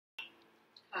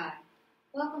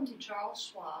Welcome to Charles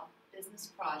Schwab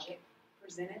Business Project,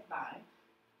 presented by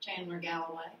Chandler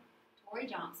Galloway, Tori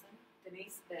Johnson,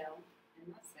 Denise Bell, and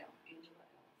myself, Angela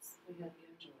Ellis. We hope you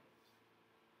enjoy it.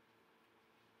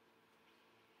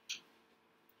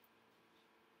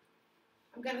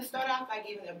 I'm going to start off by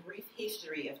giving a brief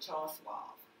history of Charles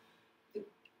Schwab.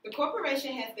 The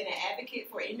corporation has been an advocate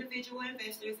for individual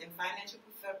investors and financial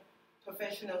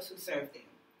professionals who serve them.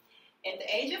 At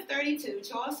the age of 32,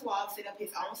 Charles Schwab set up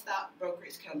his own stock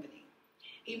brokerage company.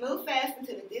 He moved fast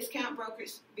into the discount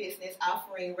brokerage business,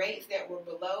 offering rates that were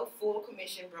below full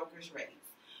commission brokerage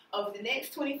rates. Over the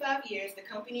next 25 years, the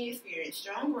company experienced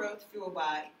strong growth fueled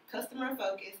by customer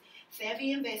focus,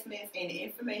 savvy investments, and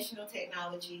informational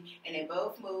technology, and they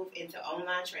both moved into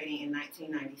online trading in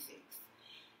 1996.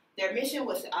 Their mission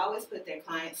was to always put their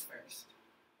clients first.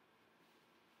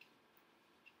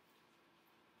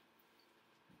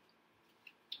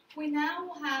 We now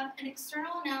will have an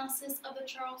external analysis of the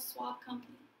Charles Schwab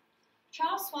Company.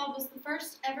 Charles Schwab was the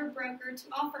first ever broker to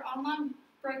offer online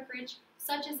brokerage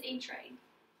such as E-Trade.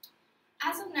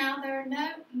 As of now, there are no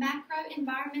macro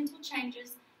environmental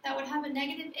changes that would have a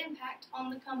negative impact on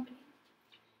the company.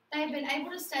 They have been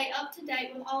able to stay up to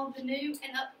date with all of the new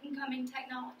and up-and-coming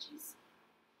technologies.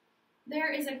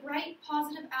 There is a great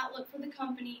positive outlook for the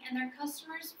company and their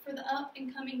customers for the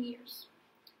up-and-coming years.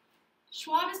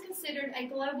 Schwab is considered a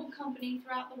global company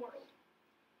throughout the world.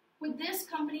 With this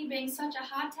company being such a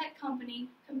high-tech company,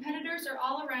 competitors are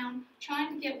all around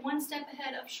trying to get one step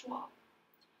ahead of Schwab.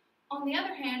 On the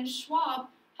other hand, Schwab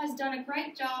has done a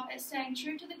great job at staying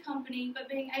true to the company but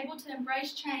being able to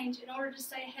embrace change in order to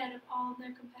stay ahead of all of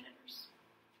their competitors.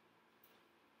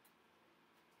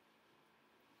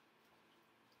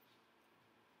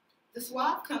 The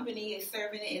Schwab Company is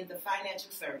serving in the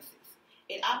financial services.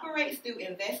 It operates through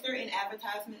investor and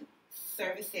advertisement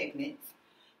service segments.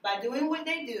 By doing what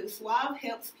they do, Schwab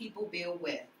helps people build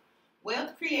wealth.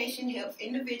 Wealth creation helps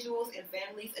individuals and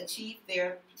families achieve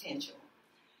their potential.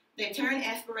 They turn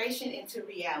aspiration into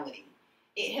reality.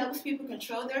 It helps people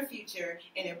control their future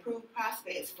and improve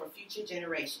prospects for future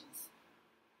generations.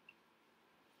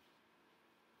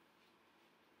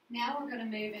 Now we're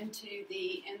going to move into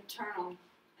the internal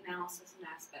analysis and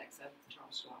aspects of the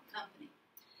Charles Schwab Company.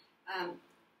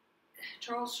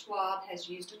 Charles Schwab has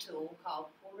used a tool called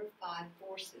Fortified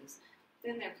Forces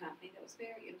within their company that was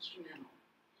very instrumental.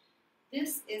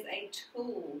 This is a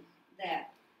tool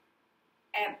that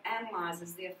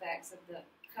analyzes the effects of the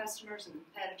customers and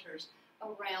competitors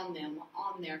around them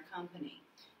on their company.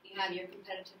 You have your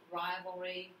competitive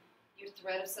rivalry, your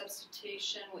threat of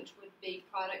substitution, which would be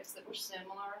products that were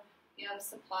similar. You have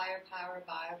supplier power,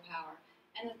 buyer power,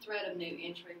 and the threat of new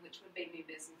entry, which would be new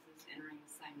businesses entering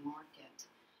the same market.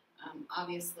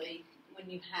 Obviously, when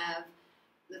you have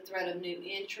the threat of new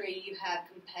entry, you have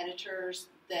competitors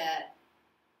that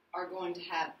are going to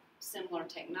have similar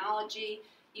technology.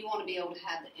 You want to be able to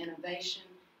have the innovation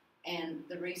and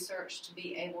the research to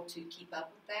be able to keep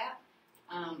up with that.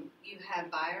 You have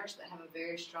buyers that have a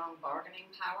very strong bargaining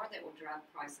power that will drive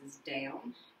prices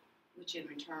down, which in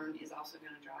return is also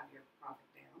going to drive your profit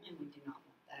down, and we do not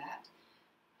want that.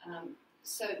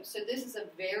 So this is a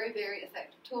very, very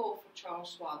effective tool for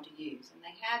Charles Schwab to use, and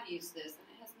they have used this, and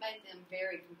it has made them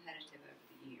very competitive over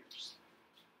the years.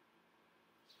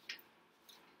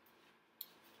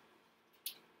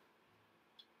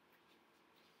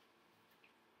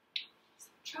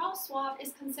 Charles Schwab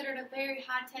is considered a very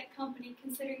high-tech company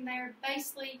considering they are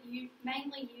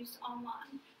mainly used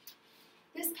online.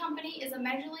 This company is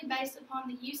majorly based upon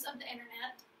the use of the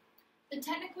internet. The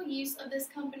technical use of this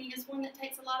company is one that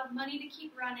takes a lot of money to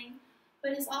keep running,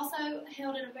 but is also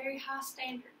held at a very high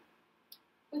standard.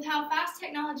 With how fast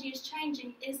technology is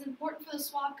changing, it is important for the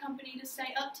Schwab Company to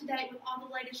stay up to date with all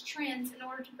the latest trends in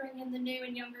order to bring in the new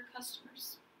and younger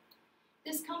customers.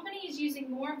 This company is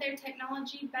using more of their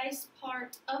technology-based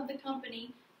part of the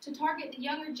company to target the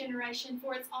younger generation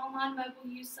for its online mobile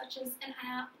use, such as an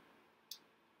app,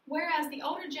 whereas the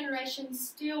older generations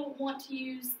still want to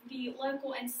use the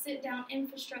local and sit-down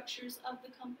infrastructures of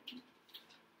the company.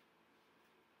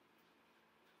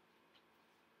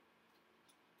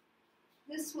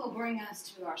 This will bring us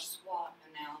to our SWOT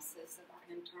analysis of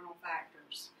our internal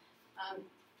factors.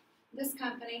 This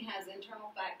company has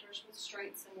internal factors with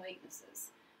strengths and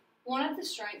weaknesses. One of the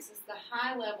strengths is the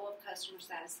high level of customer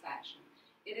satisfaction.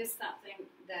 It is something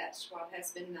that Schwab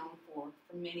has been known for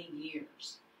many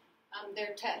years.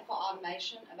 Their technical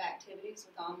automation of activities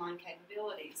with online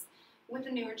capabilities. With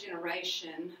the newer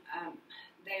generation,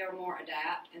 they are more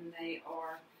adept, and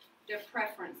their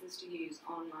preference is to use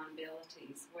online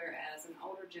abilities, whereas an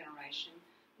older generation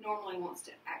normally wants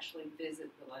to actually visit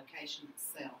the location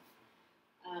itself.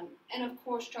 And of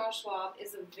course, Charles Schwab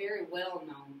is a very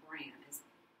well-known brand.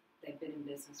 They've been in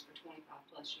business for 25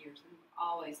 plus years and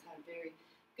always had a very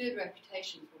good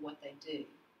reputation for what they do.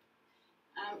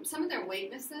 Some of their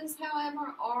weaknesses,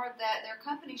 however, are that their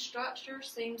company structure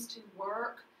seems to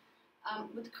work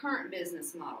with the current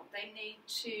business model. They need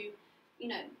to,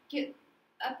 get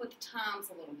up with the times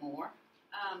a little more.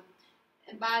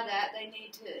 And by that, they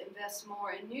need to invest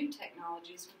more in new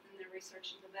technologies within their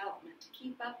research and development to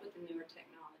keep up with the newer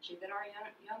technology that our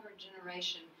younger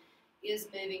generation is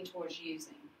moving towards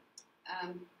using.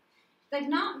 They've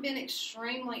not been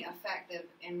extremely effective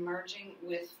in merging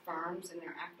with firms in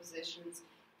their acquisitions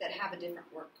that have a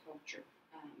different work culture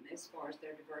as far as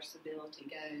their diversibility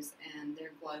goes, and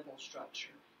their global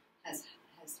structure has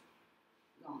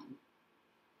gone.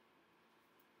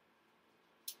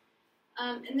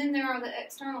 And then there are the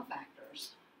external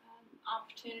factors,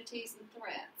 opportunities and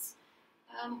threats.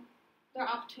 Their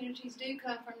opportunities do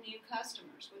come from new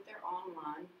customers with their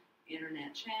online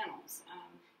internet channels.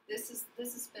 This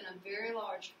has been a very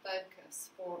large focus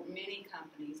for many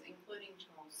companies, including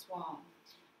Charles Schwab.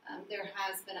 There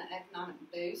has been an economic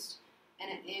boost and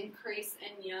an increase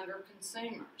in younger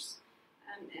consumers.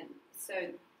 And so,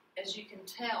 as you can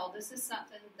tell, this is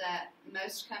something that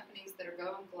most companies that are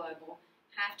going global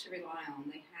have to rely on.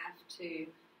 They have to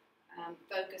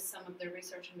focus some of their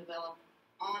research and development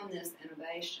on this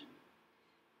innovation.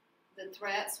 The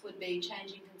threats would be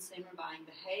changing consumer buying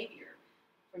behavior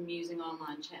from using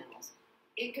online channels.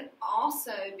 It could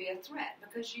also be a threat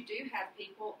because you do have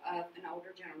people of an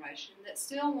older generation that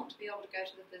still want to be able to go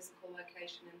to the physical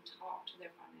location and talk to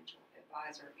their financial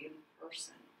advisor in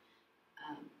person.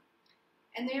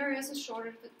 And there is a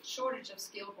shortage of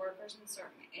skilled workers in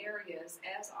certain areas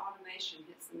as automation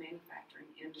hits the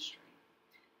manufacturing industry.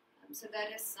 So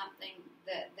that is something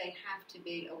that they have to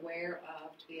be aware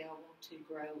of to be able to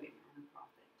grow and earn profit.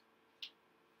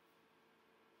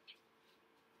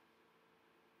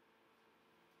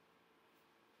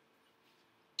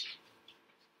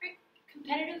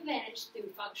 Competitive advantage through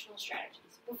functional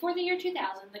strategies. Before the year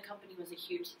 2000, the company was a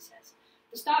huge success.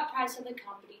 The stock price of the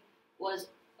company was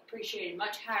appreciated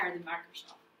much higher than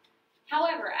Microsoft.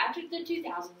 However, after the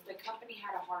 2000s, the company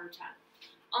had a harder time.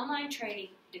 Online trading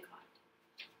declined.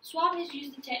 Schwab has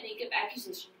used the technique of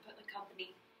acquisition to put the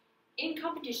company in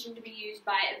competition to be used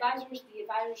by advisors. The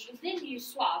advisors would then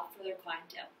use Schwab for their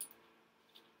clientele.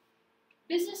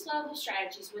 Business level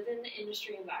strategies within the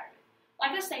industry environment.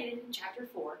 Like I stated in Chapter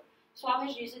 4, Schwab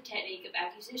has used a technique of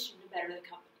acquisition to better the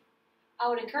company. I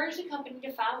would encourage the company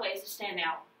to find ways to stand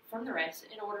out from the rest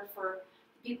in order for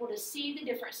people to see the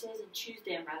differences and choose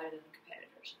them rather than the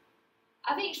competitors.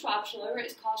 I think Schwab should lower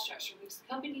its cost structure because the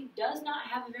company does not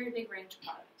have a very big range of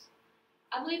products.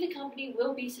 I believe the company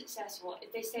will be successful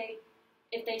if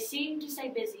they seem to stay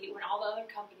busy when all the other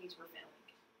companies were failing.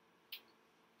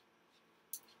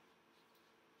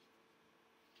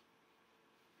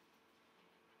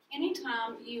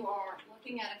 Anytime you are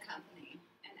looking at a company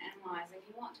and analyzing,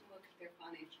 you want to look at their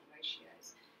financial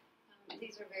ratios.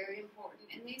 These are very important,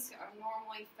 and these are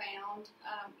normally found,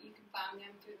 you can find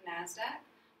them through the NASDAQ,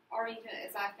 or even,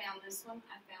 as I found this one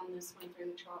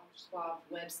through the Charles Schwab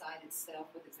website itself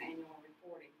with its annual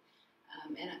reporting.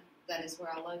 And that is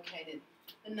where I located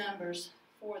the numbers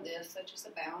for this, such as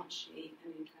a balance sheet,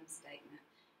 an income statement,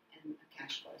 and a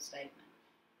cash flow statement.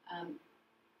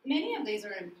 Many of these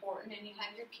are important, and you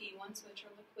have your key ones, which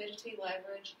are liquidity,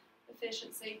 leverage,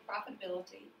 efficiency,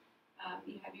 profitability.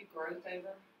 You have your growth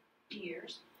over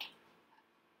years.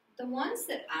 The ones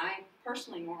that I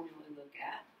personally normally look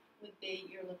at would be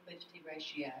your liquidity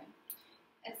ratio,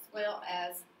 as well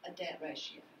as a debt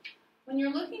ratio. When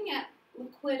you're looking at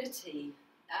liquidity,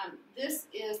 this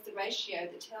is the ratio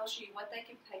that tells you what they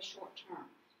can pay short term,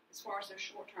 as far as their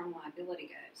short-term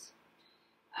liability goes.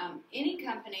 Any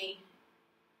company,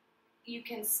 you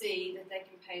can see that they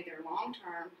can pay their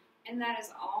long-term, and that is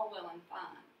all well and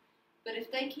fine. But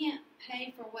if they can't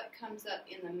pay for what comes up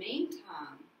in the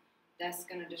meantime, that's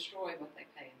going to destroy what they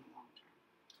pay in the long term.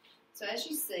 So as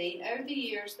you see, over the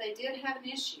years, they did have an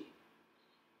issue.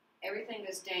 Everything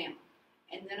goes down.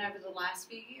 And then over the last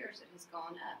few years, it has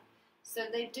gone up. So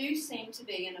they do seem to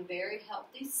be in a very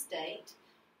healthy state.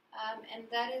 And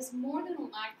that is more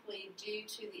than likely due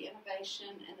to the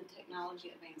innovation and the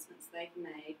technology advancements they've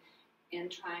made in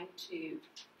trying to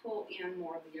pull in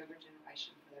more of the younger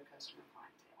generation for their customer clientele.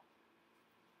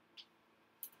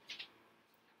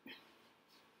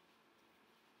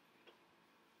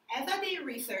 As I did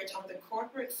research on the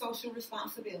corporate social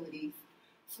responsibilities,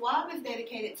 Schwab is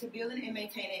dedicated to building and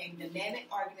maintaining a dynamic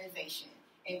organization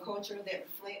and culture that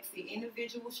reflects the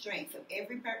individual strengths of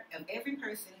every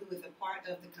person who is a part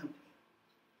of the company.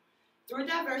 Through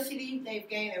diversity, they've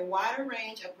gained a wider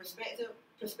range of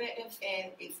perspectives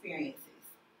and experiences.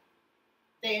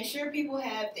 They ensure people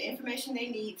have the information they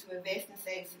need to invest and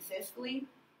save successfully.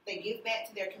 They give back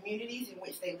to their communities in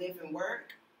which they live and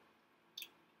work.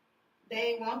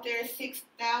 They want their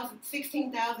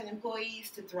 16,000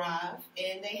 employees to thrive,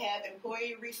 and they have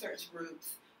employee research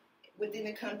groups within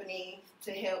the company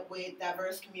to help with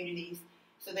diverse communities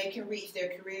so they can reach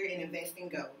their career and investing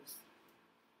goals.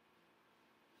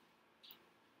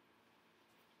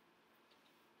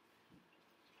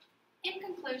 In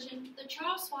conclusion, the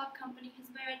Charles Schwab Company has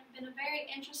been a very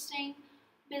interesting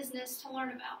business to learn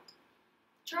about.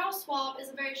 Charles Schwab is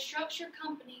a very structured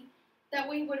company that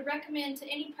we would recommend to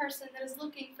any person that is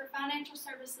looking for financial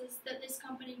services that this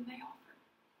company may offer.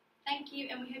 Thank you,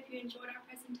 and we hope you enjoyed our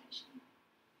presentation.